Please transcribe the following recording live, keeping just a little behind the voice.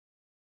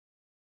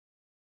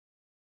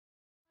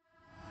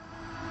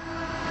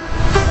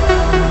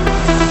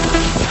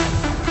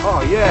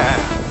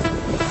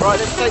Right,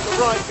 let's take the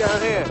right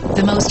down here.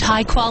 The most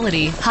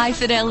high-quality,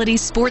 high-fidelity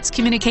sports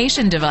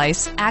communication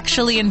device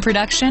actually in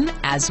production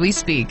as we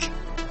speak.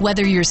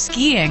 Whether you're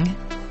skiing,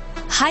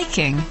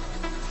 hiking,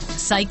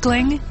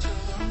 cycling,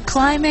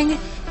 climbing,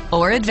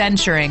 or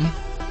adventuring,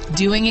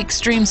 doing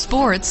extreme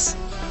sports,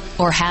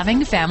 or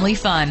having family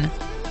fun,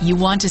 you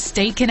want to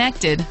stay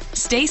connected,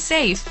 stay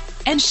safe,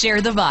 and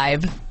share the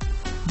vibe.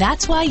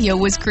 That's why Yo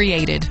was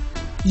created.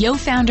 Yo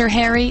founder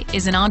Harry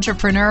is an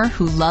entrepreneur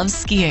who loves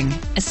skiing,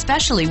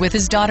 especially with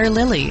his daughter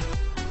Lily.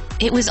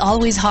 It was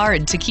always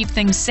hard to keep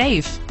things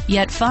safe,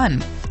 yet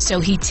fun. So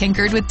he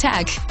tinkered with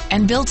tech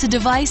and built a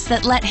device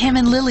that let him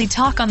and Lily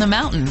talk on the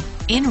mountain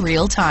in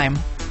real time.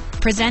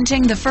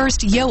 Presenting the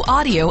first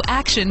YoAudio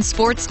action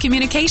sports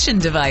communication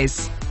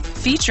device,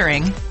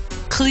 featuring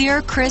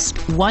clear, crisp,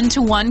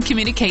 one-to-one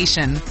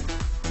communication.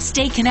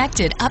 Stay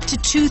connected up to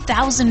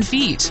 2,000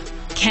 feet.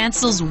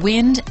 Cancels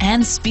wind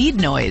and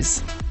speed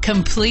noise.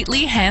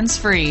 Completely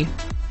hands-free.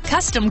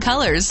 Custom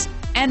colors,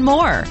 and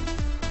more.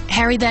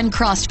 Harry then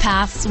crossed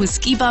paths with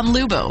ski bum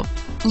Lubbo.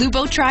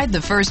 Lubbo tried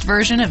the first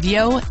version of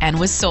Yo and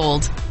was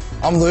sold.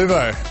 I'm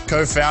Lubbo,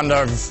 co-founder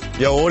of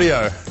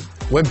YoAudio.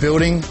 We're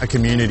building a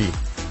community,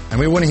 and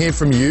we want to hear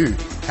from you.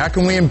 How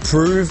can we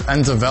improve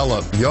and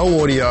develop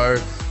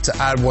YoAudio to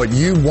add what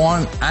you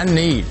want and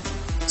need?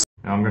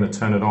 Now I'm going to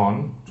turn it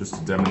on just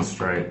to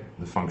demonstrate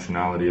the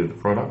functionality of the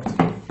product.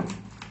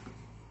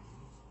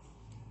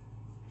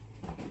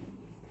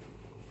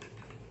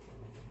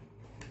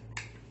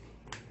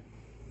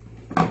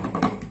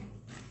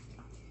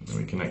 Then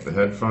we connect the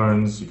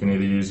headphones. You can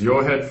either use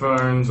your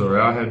headphones or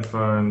our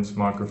headphones,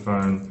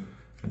 microphone.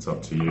 It's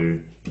up to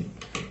you.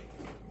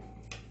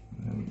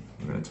 And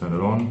I'm going to turn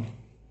it on.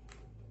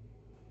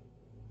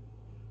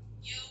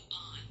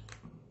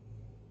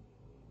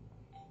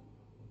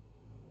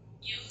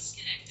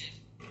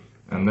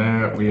 And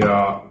there we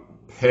are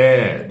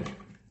paired.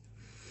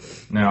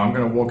 Now I'm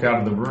going to walk out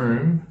of the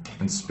room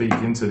and speak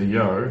into the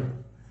Yo,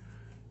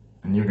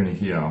 and you're going to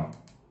hear.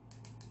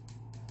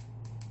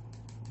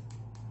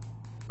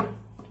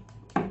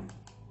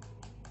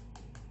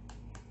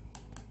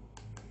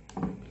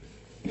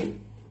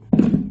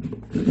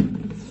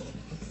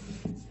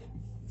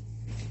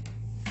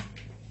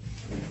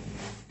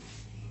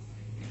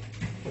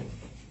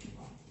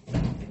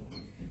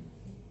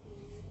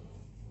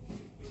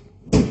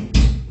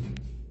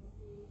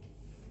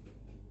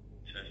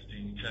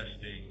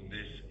 Testing.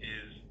 This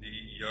is the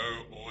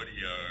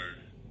YoAudio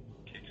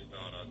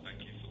Kickstarter.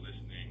 Thank you for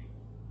listening.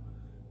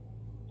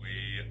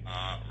 We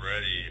are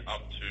ready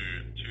up to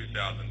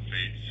 2,000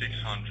 feet,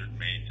 600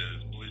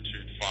 meters,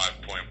 Bluetooth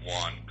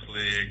 5.1,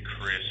 clear,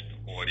 crisp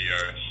audio,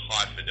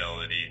 high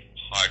fidelity,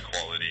 high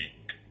quality.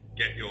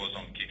 Get yours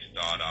on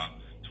Kickstarter,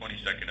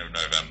 22nd of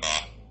November.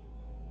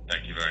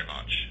 Thank you very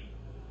much.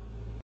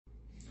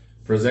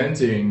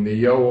 Presenting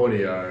the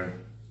YoAudio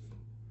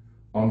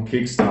on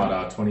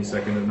Kickstarter,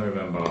 22nd of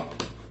November.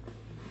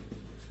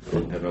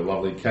 We have a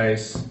lovely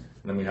case, and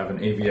then we have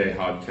an EVA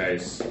hard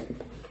case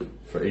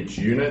for each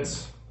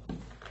unit,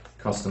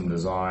 custom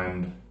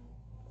designed.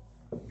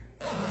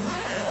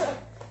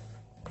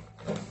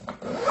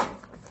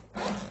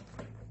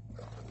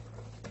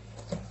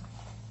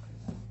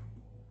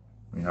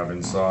 We have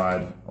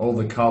inside all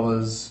the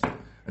colors,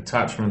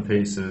 attachment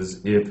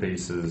pieces,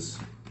 earpieces.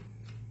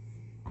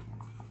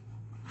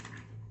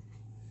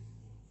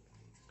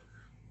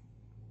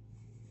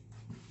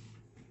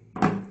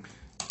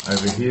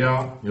 Over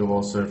here, you'll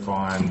also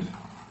find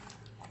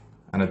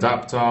an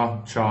adapter,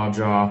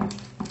 charger,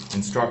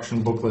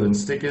 instruction booklet and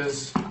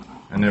stickers,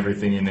 and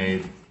everything you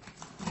need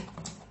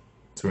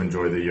to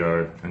enjoy the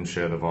Yo and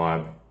share the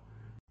vibe.